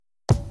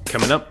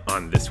Coming up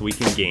on This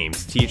Week in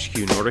Games,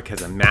 THQ Nordic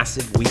has a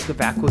massive week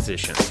of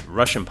acquisitions.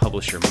 Russian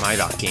publisher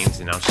Midok Games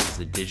announces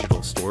a digital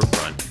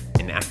storefront,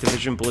 and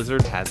Activision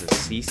Blizzard has a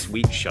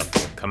C-suite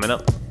shuffle. Coming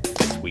up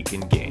This Week in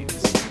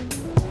Games.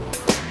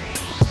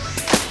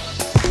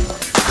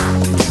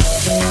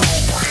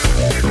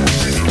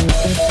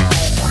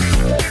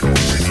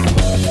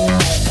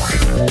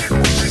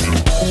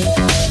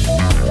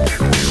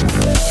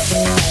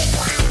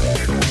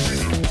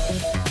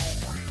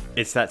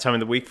 It's that time of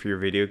the week for your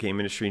video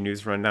game industry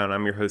news rundown.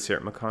 I'm your host,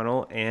 Eric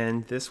McConnell,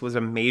 and this was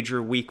a major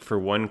week for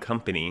one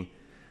company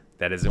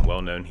that isn't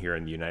well known here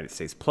in the United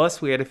States. Plus,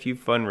 we had a few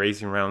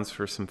fundraising rounds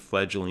for some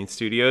fledgling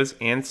studios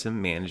and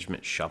some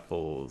management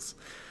shuffles.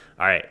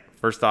 All right,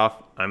 first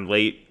off, I'm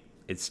late.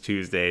 It's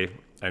Tuesday.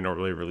 I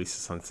normally release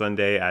this on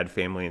Sunday. I had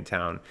family in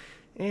town,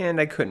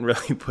 and I couldn't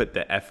really put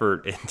the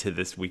effort into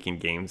This Week in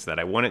Games that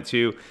I wanted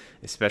to,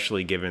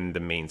 especially given the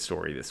main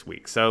story this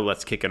week. So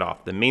let's kick it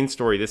off. The main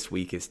story this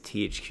week is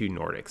THQ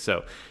Nordic.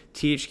 So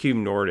THQ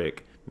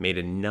Nordic made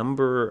a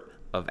number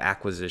of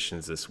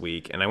acquisitions this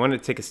week, and I want to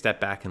take a step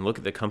back and look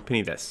at the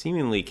company that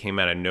seemingly came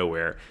out of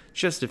nowhere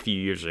just a few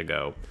years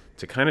ago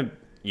to kind of,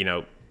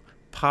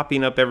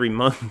 popping up every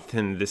month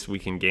in This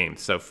Week in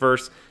Games. So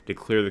first, to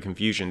clear the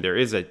confusion, there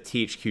is a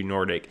THQ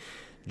Nordic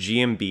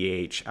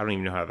GmbH, I don't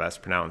even know how that's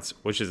pronounced,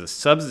 which is a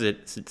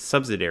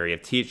subsidiary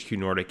of THQ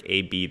Nordic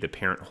AB, the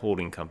parent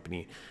holding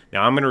company.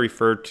 Now I'm going to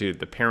refer to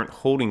the parent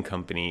holding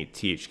company,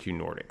 THQ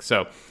Nordic.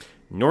 So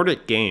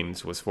Nordic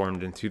Games was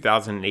formed in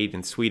 2008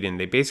 in Sweden.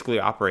 They basically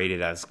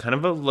operated as kind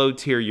of a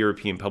low-tier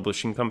European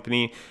publishing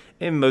company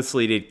and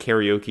mostly did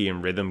karaoke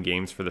and rhythm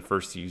games for the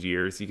first few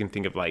years. You can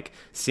think of like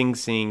Sing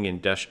Sing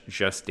and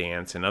Just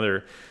Dance and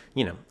other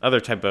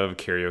type of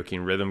karaoke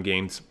and rhythm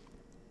games.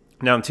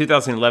 Now, in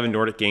 2011,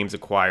 Nordic Games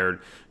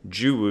acquired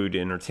Juwood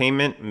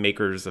Entertainment,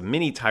 makers of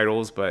many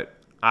titles, but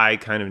I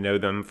kind of know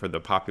them for the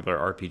popular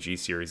RPG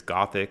series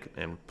Gothic,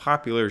 and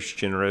popular is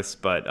generous,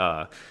 but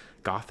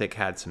Gothic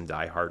had some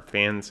diehard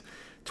fans.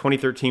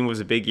 2013 was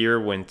a big year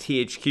when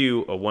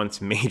THQ, a once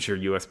major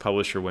U.S.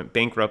 publisher, went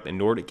bankrupt, and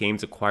Nordic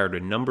Games acquired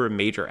a number of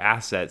major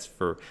assets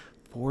for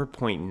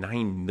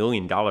 $4.9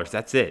 million.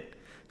 That's it.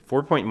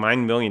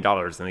 $4.9 million,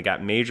 and they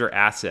got major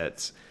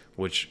assets,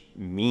 which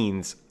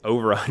means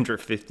over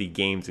 150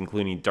 games,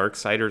 including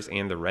Darksiders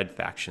and the Red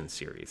Faction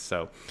series.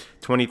 So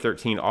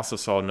 2013 also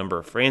saw a number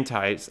of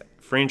franchise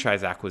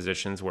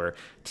acquisitions where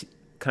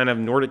kind of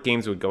Nordic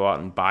Games would go out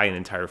and buy an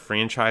entire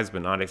franchise,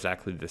 but not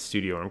exactly the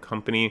studio and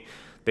company.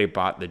 They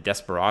bought the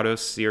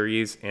Desperados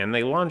series, and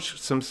they launched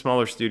some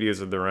smaller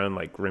studios of their own,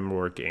 like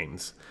Grimlore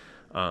Games.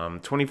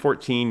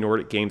 2014,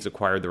 Nordic Games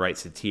acquired the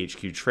rights to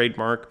THQ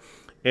trademark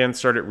and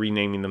started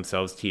renaming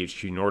themselves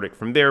THQ Nordic.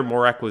 From there,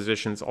 more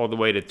acquisitions all the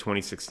way to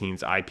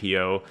 2016's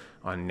IPO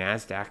on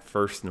NASDAQ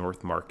First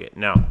North Market.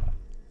 Now,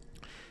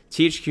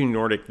 THQ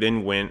Nordic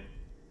then went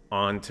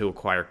on to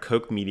acquire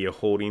Koch Media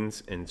Holdings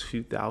in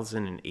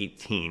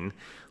 2018,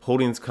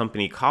 holdings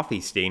company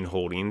Coffee Stain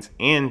Holdings,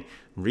 and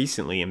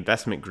recently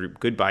investment group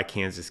Goodbye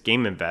Kansas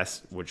Game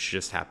Invest, which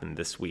just happened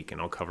this week,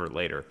 and I'll cover it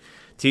later.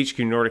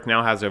 THQ Nordic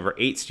now has over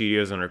 8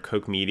 studios under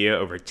Koch Media,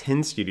 over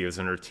 10 studios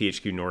under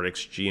THQ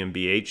Nordic's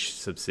GmbH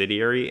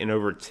subsidiary, and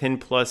over 10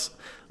 plus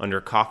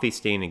under Coffee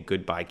Stain and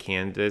Goodbye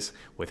Kansas,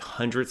 with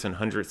hundreds and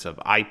hundreds of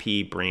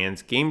IP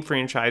brands, game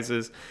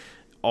franchises,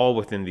 all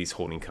within these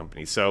holding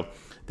companies. So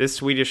this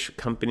Swedish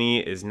company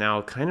is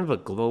now kind of a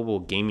global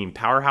gaming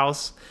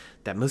powerhouse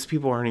that most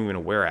people aren't even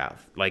aware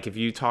of. Like if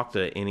you talk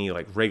to any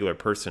like regular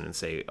person and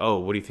say, "Oh,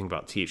 what do you think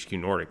about THQ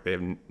Nordic?" They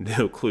have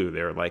no clue.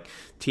 They're like,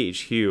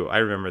 THQ, I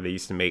remember they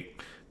used to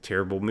make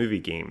terrible movie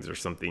games or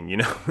something,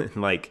 and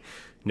like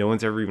no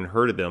one's ever even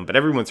heard of them. But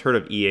everyone's heard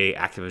of EA,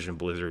 Activision,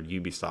 Blizzard,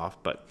 Ubisoft,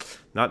 but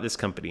not this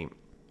company.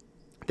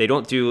 They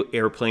don't do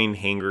airplane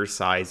hangar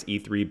size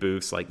E3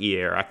 booths like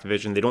EA or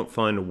Activision. They don't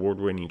fund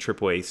award-winning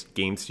AAA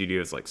game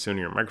studios like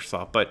Sony or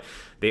Microsoft, but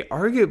they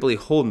arguably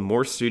hold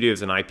more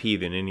studios and IP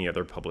than any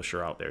other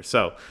publisher out there.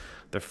 So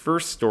the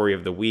first story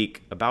of the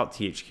week about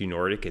THQ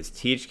Nordic is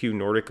THQ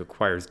Nordic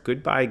acquires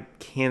Goodbye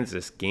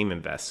Kansas Game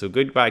Invest. So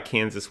Goodbye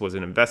Kansas was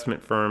an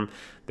investment firm.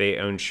 They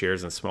own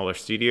shares in smaller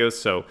studios.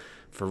 So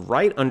for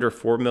right under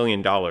 $4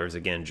 million,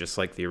 again, just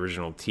like the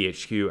original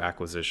THQ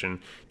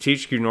acquisition,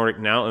 THQ Nordic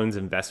now owns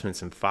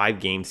investments in 5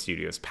 game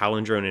studios.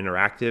 Palindrome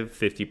Interactive,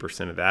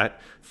 50% of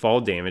that.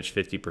 Fall Damage,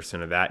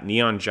 50% of that.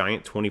 Neon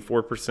Giant,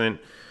 24%.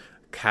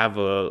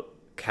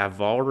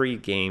 Cavalry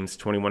Games,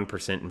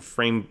 21%. And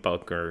Frame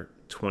Bunker,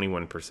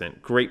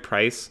 21%. Great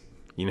price,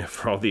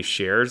 for all these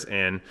shares.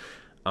 And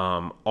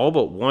all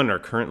but one are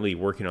currently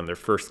working on their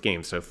first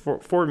game. So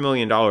 $4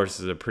 million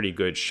is a pretty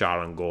good shot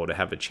on goal to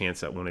have a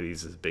chance that one of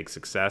these is a big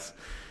success.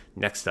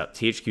 Next up,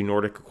 THQ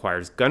Nordic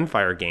acquires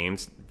Gunfire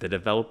Games, the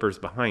developers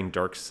behind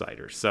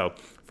Darksiders. So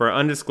for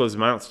undisclosed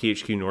amounts,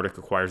 THQ Nordic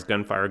acquires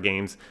Gunfire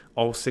Games,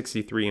 all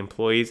 63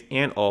 employees,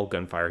 and all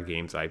Gunfire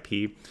Games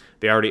IP.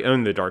 They already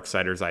own the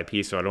Darksiders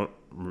IP, so I don't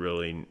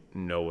really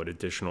know what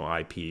additional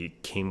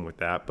IP came with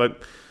that.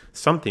 But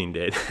something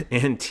did.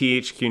 And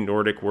THQ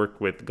Nordic worked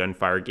with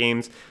Gunfire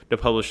Games to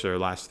publish their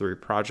last 3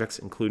 projects,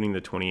 including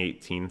the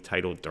 2018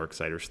 title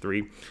Darksiders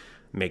 3.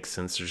 Makes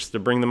sense just to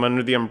bring them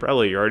under the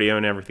umbrella. You already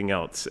own everything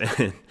else.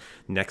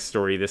 Next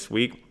story this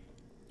week,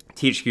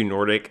 THQ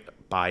Nordic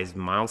buys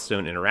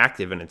Milestone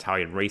Interactive, an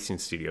Italian racing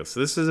studio. So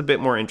this is a bit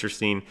more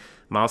interesting.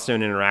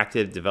 Milestone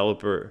Interactive,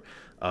 developer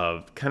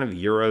of kind of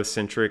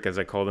Eurocentric, as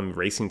I call them,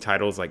 racing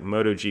titles like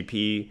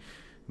MotoGP,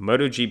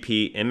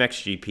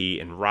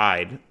 MXGP, and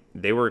Ride.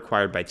 They were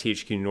acquired by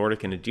THQ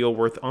Nordic in a deal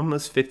worth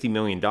almost $50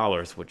 million,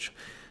 which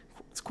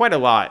is quite a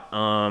lot.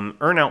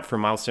 Earnout for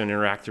Milestone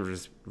Interactive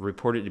is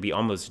reported to be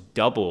almost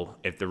double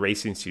if the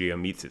racing studio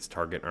meets its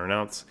target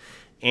earnouts.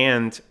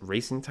 And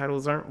racing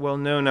titles aren't well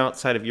known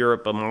outside of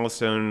Europe, but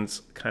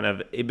Milestone's kind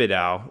of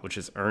EBITDA, which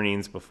is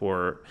earnings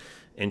before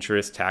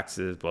interest,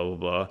 taxes, blah, blah,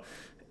 blah,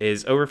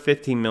 is over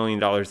 $15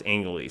 million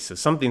annually. So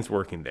something's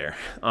working there.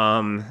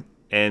 And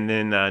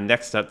then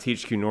next up,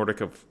 THQ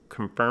Nordic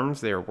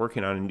confirms they are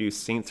working on a new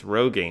Saints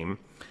Row game.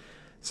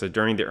 So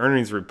during the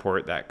earnings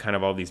report that kind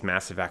of all these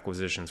massive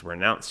acquisitions were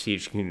announced,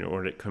 THQ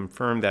Nordic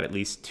confirmed that at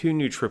least 2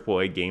 new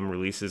AAA game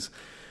releases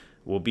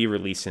will be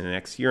released in the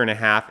next year and a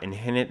half, and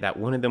hinted that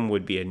one of them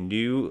would be a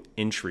new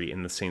entry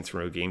in the Saints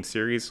Row game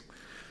series.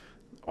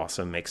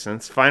 Also makes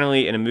sense.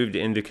 Finally, in a move to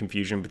end the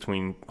confusion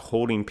between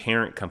holding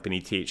parent company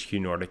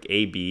THQ Nordic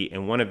AB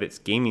and one of its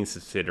gaming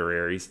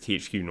subsidiaries,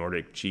 THQ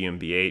Nordic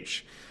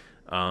GmbH,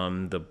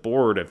 the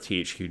board of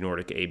THQ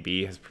Nordic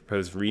AB has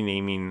proposed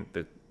renaming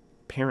the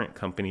parent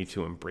company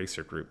to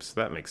Embracer Group. So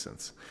that makes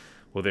sense.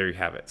 Well, there you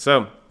have it.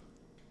 So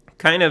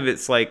kind of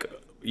it's like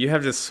you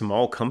have this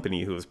small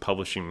company who is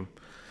publishing,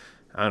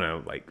 I don't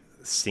know, like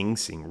Sing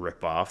Sing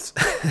ripoffs.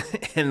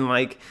 And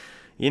like,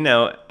 you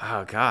know,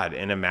 oh God,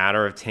 in a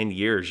matter of 10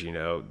 years, you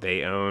know,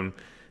 they own,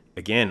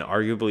 again,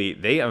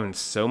 arguably, they own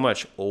so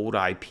much old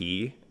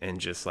IP and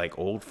just like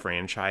old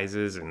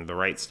franchises and the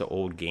rights to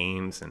old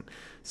games and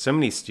so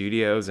many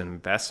studios and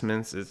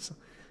investments.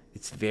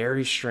 It's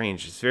very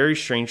strange. It's very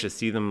strange to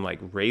see them like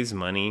raise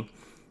money,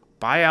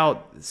 buy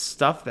out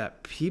stuff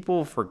that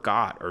people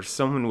forgot or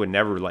someone would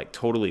never like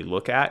totally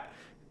look at,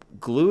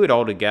 glue it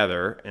all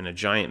together in a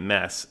giant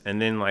mess,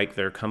 and then like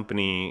their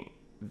company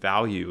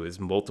value is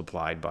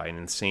multiplied by an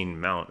insane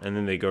amount, and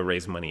then they go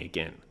raise money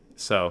again.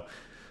 So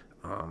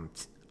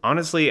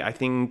honestly, I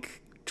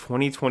think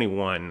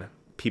 2021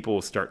 people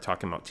will start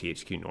talking about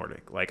THQ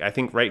Nordic. Like, I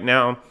think right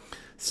now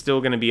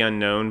still going to be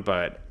unknown,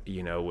 but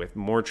you know, with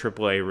more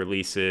AAA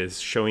releases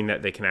showing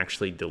that they can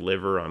actually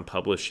deliver on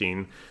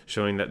publishing,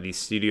 showing that these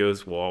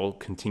studios will all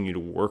continue to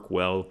work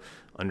well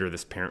under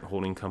this parent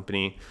holding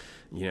company,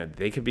 you know,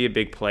 they could be a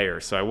big player.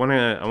 So I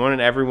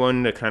wanted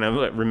everyone to kind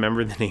of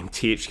remember the name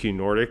THQ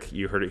Nordic.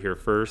 You heard it here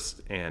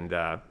first, and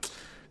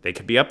they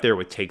could be up there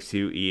with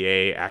Take-Two,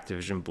 EA,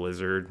 Activision,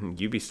 Blizzard, and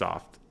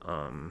Ubisoft,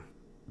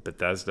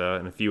 Bethesda,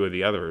 and a few of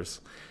the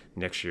others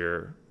next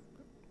year,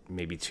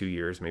 maybe 2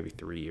 years, maybe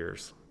 3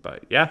 years.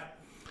 But yeah,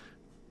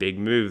 big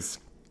moves.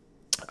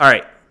 All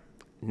right,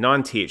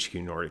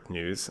 non-THQ Nordic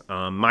news.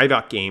 My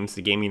Games,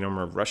 the gaming arm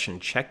of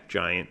Russian Czech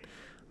giant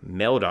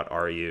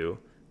Mail.ru,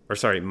 or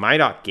sorry, My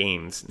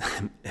Games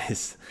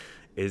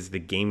is the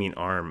gaming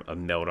arm of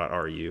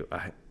Mail.ru.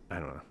 I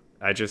don't know.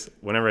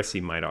 Whenever I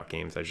see My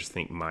Games, I just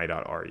think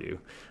My.ru.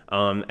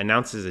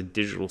 Announces a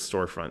digital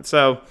storefront.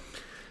 So,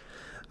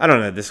 I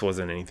don't know, this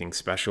wasn't anything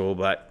special,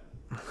 but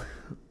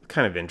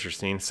kind of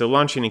interesting. So,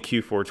 launching in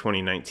Q4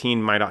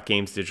 2019, My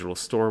Games digital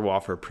store will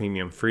offer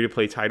premium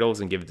free-to-play titles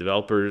and give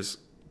developers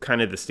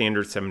kind of the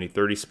standard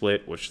 70-30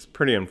 split, which is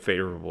pretty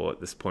unfavorable at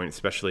this point,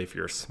 especially if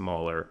you're a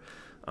smaller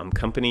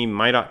company.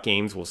 My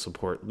Games will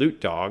support Loot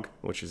Dog,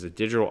 which is a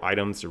digital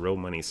items to real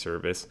money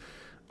service,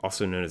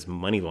 also known as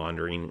money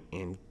laundering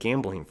and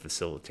gambling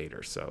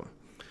facilitator. So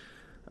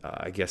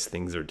I guess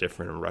things are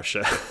different in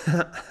Russia.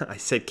 I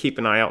said keep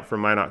an eye out for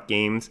My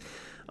Games.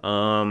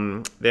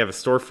 They have a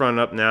storefront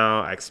up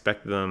now. I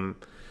expect them,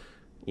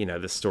 you know,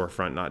 the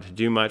storefront not to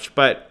do much,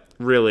 but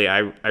really, I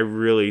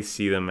really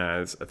see them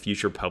as a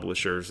future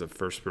publishers of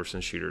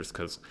first-person shooters,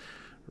 because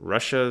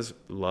Russia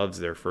loves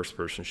their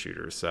first-person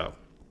shooters. So,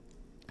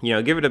 you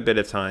know, give it a bit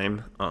of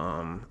time.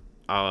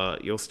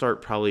 You'll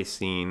start probably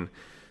seeing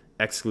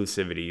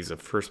exclusivities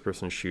of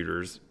first-person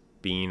shooters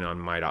being on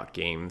My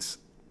Games.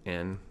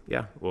 And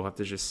yeah, we'll have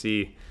to just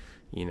see,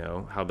 you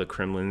know, how the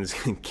Kremlin's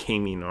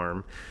gaming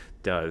arm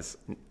does.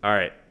 All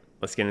right,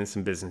 let's get into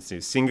some business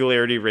news.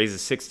 Singularity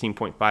raises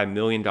 $16.5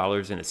 million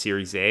in a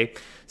Series A.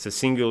 So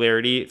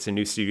Singularity, it's a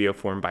new studio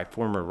formed by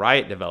former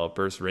Riot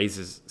developers,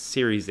 raises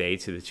Series A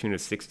to the tune of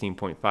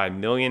 $16.5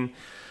 million.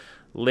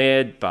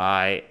 Led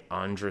by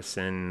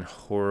Andreessen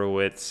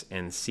Horowitz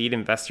and seed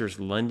investors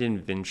London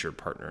Venture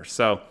Partners.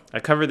 So I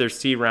covered their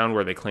seed round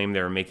where they claimed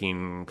they were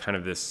making kind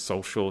of this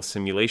social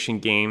simulation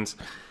games.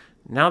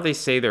 Now they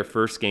say their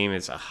first game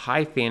is a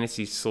high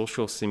fantasy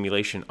social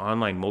simulation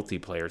online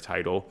multiplayer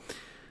title.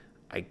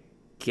 I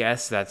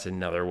guess that's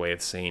another way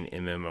of saying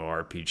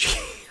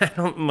MMORPG. I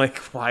don't like,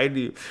 why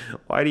do you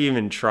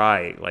even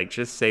try? Like,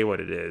 just say what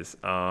it is.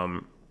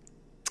 Yeah,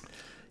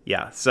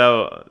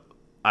 so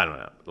I don't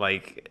know,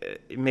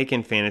 like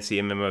making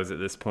fantasy MMOs at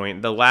this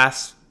point. The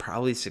last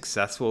probably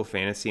successful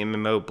fantasy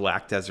MMO,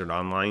 Black Desert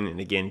Online, and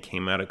again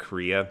came out of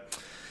Korea.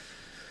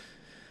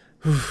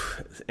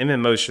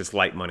 MMOs just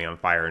light money on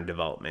fire in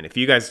development. If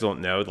you guys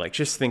don't know, like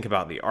just think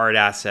about the art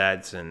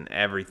assets and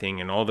everything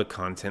and all the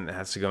content that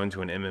has to go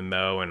into an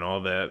MMO and all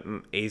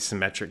the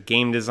asymmetric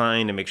game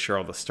design to make sure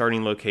all the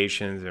starting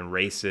locations and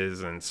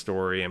races and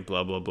story and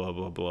blah, blah, blah,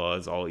 blah, blah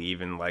is all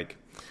even. Like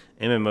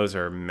MMOs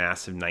are a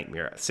massive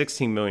nightmare.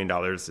 $16 million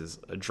is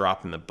a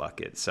drop in the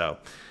bucket. So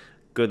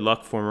good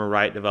luck, former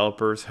Riot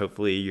developers.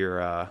 Hopefully you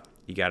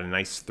got a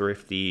nice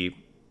thrifty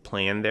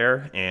plan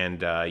there,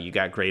 and you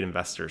got great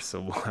investors, so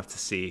we'll have to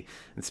see.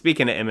 And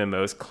speaking of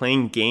MMOs,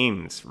 Clang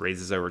Games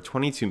raises over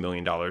 $22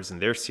 million in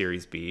their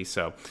Series B.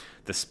 So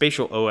the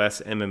Spatial OS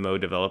MMO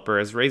developer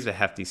has raised a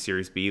hefty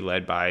Series B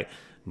led by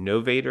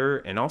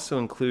Novator and also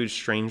includes,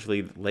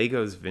 strangely,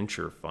 Lego's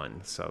Venture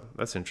Fund. So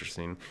that's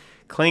interesting.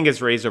 Clang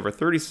has raised over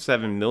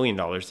 $37 million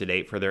to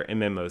date for their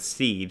MMO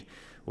Seed,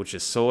 which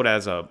is sold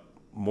as a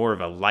more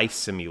of a life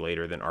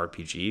simulator than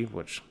RPG,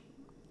 which,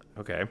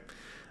 okay,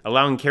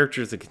 allowing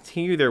characters to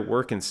continue their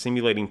work in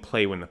simulating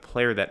play when the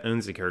player that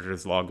owns the character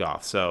is logged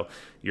off. So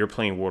you're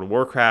playing World of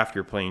Warcraft,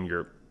 you're playing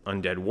your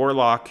undead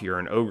warlock, you're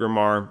an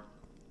Ogremar,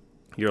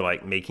 you're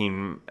like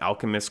making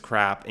alchemist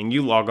crap, and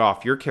you log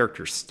off, your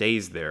character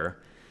stays there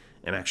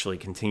and actually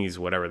continues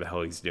whatever the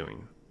hell he's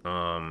doing.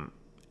 And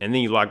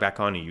then you log back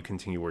on and you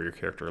continue where your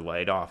character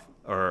laid off.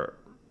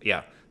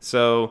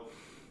 So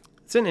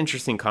it's an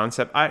interesting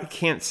concept. I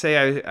can't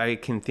say I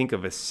can think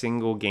of a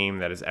single game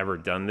that has ever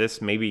done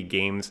this. Maybe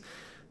games...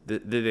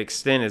 The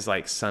extent is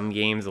like some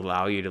games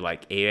allow you to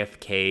like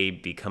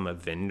AFK become a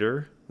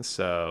vendor.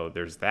 So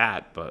there's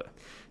that. But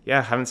yeah,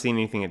 I haven't seen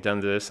anything that done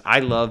this.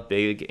 I love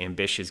big,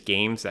 ambitious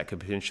games that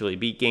could potentially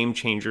be game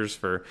changers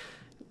for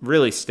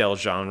really stealth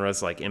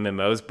genres like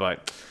MMOs.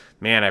 But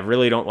man, I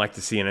really don't like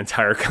to see an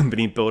entire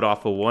company build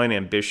off of one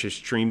ambitious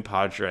dream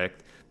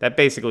project that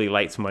basically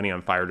lights money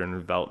on fire during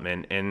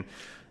development. And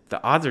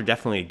the odds are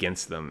definitely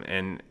against them.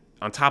 And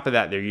on top of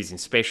that, they're using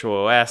Spatial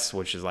OS,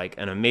 which is like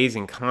an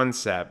amazing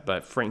concept,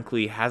 but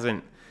frankly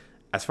hasn't,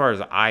 as far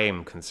as I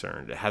am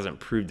concerned, it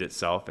hasn't proved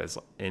itself as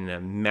in a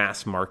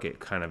mass market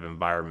kind of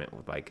environment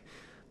with like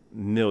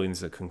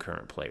millions of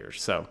concurrent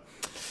players. So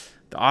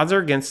the odds are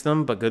against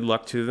them, but good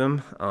luck to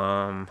them.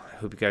 I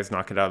hope you guys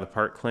knock it out of the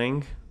park,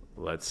 Clang.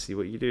 Let's see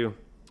what you do.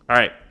 All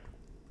right,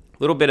 a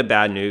little bit of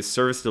bad news.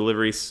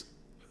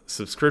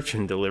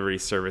 Subscription delivery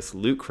service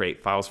Loot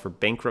Crate files for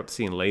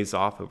bankruptcy and lays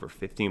off over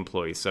 50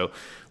 employees. So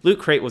Loot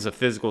Crate was a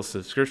physical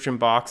subscription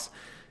box,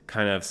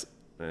 kind of,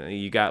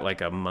 you got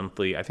like a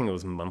monthly, I think it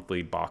was a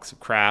monthly box of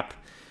crap.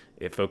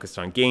 It focused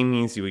on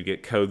gaming, so you would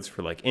get codes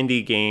for like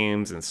indie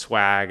games and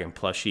swag and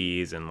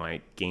plushies and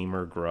like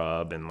gamer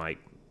grub and like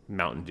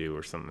Mountain Dew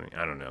or something.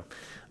 I don't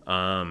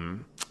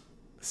know.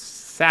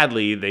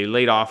 Sadly, they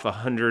laid off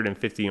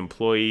 150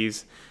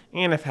 employees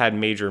and have had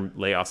major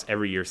layoffs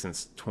every year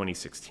since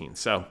 2016.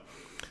 So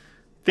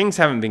things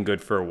haven't been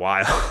good for a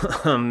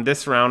while.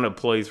 This round,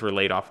 employees were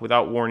laid off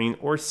without warning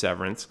or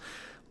severance.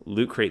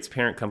 Loot Crate's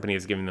parent company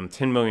has given them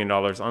 $10 million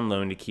on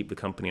loan to keep the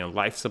company on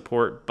life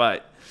support,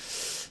 but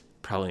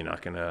probably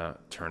not going to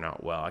turn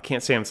out well. I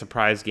can't say I'm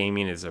surprised.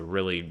 Gaming is a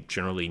really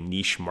generally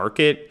niche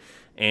market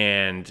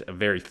and a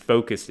very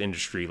focused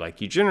industry.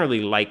 Like, you generally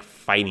like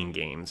fighting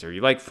games, or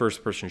you like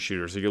first-person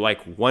shooters, or you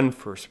like one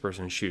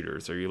first-person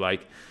shooters, or you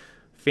like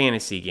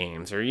fantasy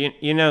games, or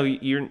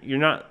you're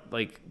not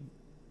like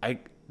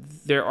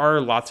there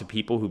are lots of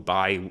people who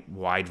buy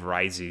wide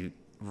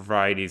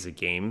varieties of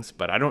games,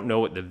 but I don't know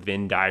what the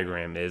Venn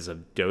diagram is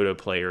of Dota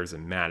players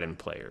and Madden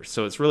players.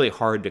 So it's really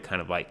hard to kind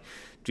of like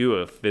do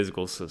a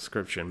physical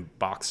subscription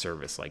box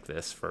service like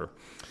this for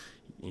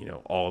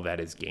all that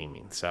is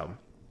gaming. So,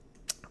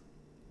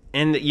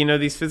 and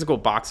these physical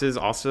boxes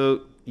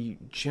also, you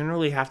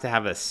generally have to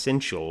have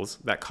essentials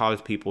that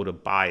cause people to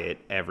buy it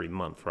every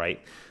month,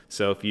 right?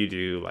 So if you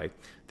do like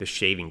the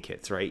shaving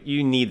kits, right,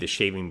 you need the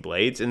shaving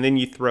blades, and then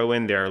you throw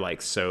in there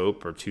like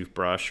soap or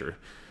toothbrush or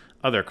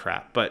other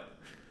crap. But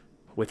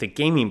with a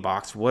gaming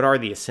box, what are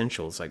the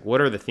essentials? Like,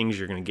 what are the things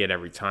you're going to get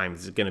every time?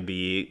 Is it going to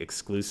be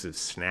exclusive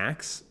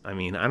snacks? I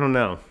mean, I don't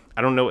know.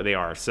 I don't know what they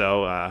are.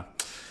 So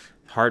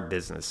hard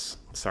business.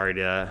 Sorry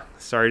to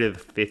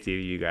the 50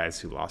 of you guys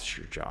who lost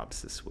your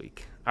jobs this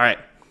week. All right.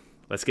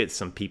 Let's get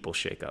some people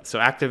shake up. So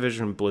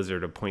Activision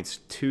Blizzard appoints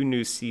 2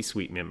 new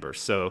C-suite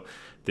members. So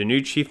the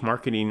new chief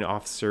marketing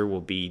officer will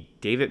be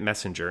David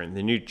Messenger, and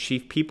the new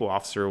chief people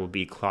officer will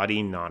be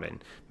Claudine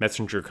Naughton.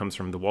 Messenger comes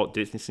from the Walt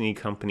Disney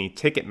Company,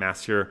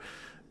 Ticketmaster,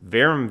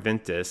 Verum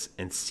Ventus,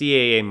 and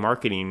CAA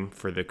Marketing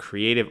for the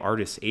Creative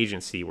Artists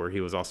Agency, where he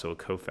was also a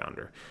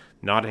co-founder.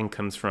 Naughton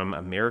comes from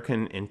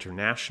American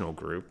International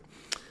Group.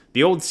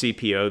 The old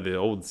CPO, the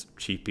old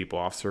chief people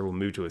officer, will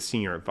move to a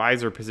senior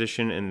advisor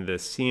position, and the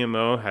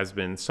CMO has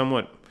been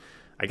somewhat,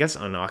 I guess,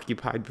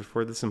 unoccupied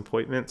before this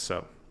appointment,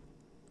 so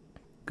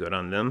good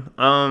on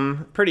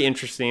them. Pretty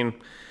interesting.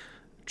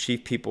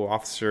 Chief people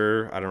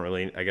officer,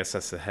 I guess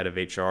that's the head of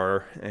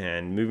HR,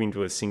 and moving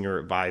to a senior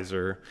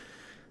advisor.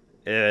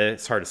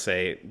 It's hard to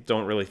say.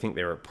 Don't really think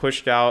they were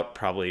pushed out.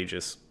 Probably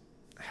just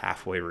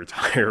halfway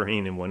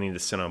retiring and wanting to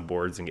sit on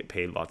boards and get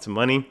paid lots of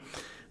money.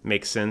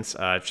 Makes sense.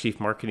 Chief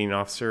marketing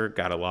officer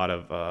got a lot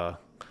of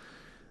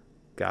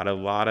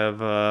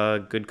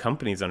good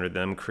companies under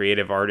them.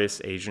 Creative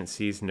artists,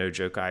 agencies, no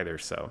joke either.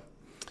 So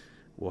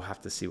we'll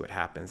have to see what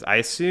happens. I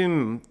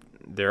assume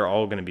they're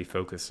all going to be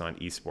focused on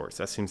esports.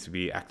 That seems to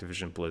be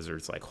Activision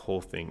Blizzard's like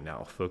whole thing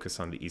now. Focus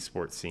on the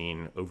esports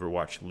scene,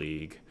 Overwatch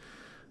League.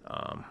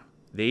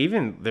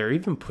 They're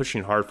even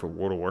pushing hard for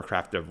World of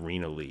Warcraft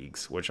arena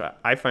leagues, which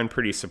I find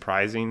pretty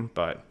surprising.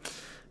 But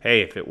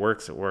hey, if it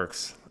works, it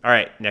works. All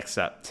right, next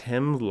up,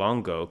 Tim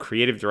Longo,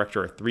 creative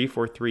director of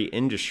 343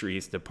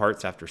 Industries,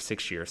 departs after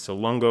 6 years. So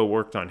Longo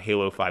worked on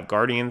Halo 5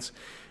 Guardians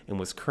and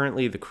was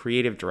currently the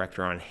creative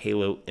director on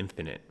Halo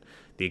Infinite.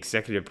 The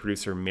executive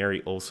producer,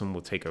 Mary Olson,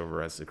 will take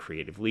over as the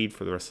creative lead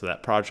for the rest of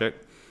that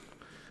project.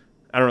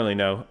 I don't really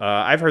know.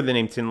 I've heard the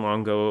name Tim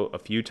Longo a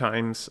few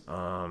times.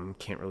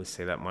 Can't really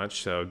say that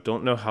much. So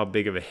don't know how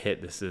big of a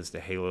hit this is to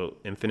Halo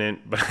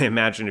Infinite. But I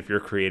imagine if your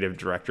creative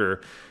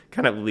director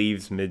kind of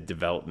leaves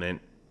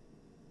mid-development,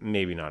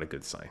 maybe not a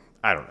good sign.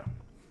 I don't know.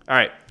 All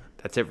right.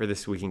 That's it for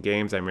This Week in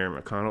Games. I'm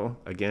Aaron McConnell.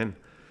 Again,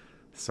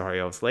 sorry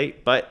I was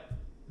late. But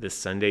this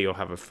Sunday you'll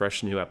have a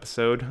fresh new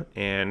episode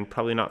and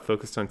probably not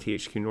focused on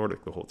THQ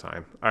Nordic the whole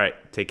time. All right.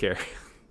 Take care.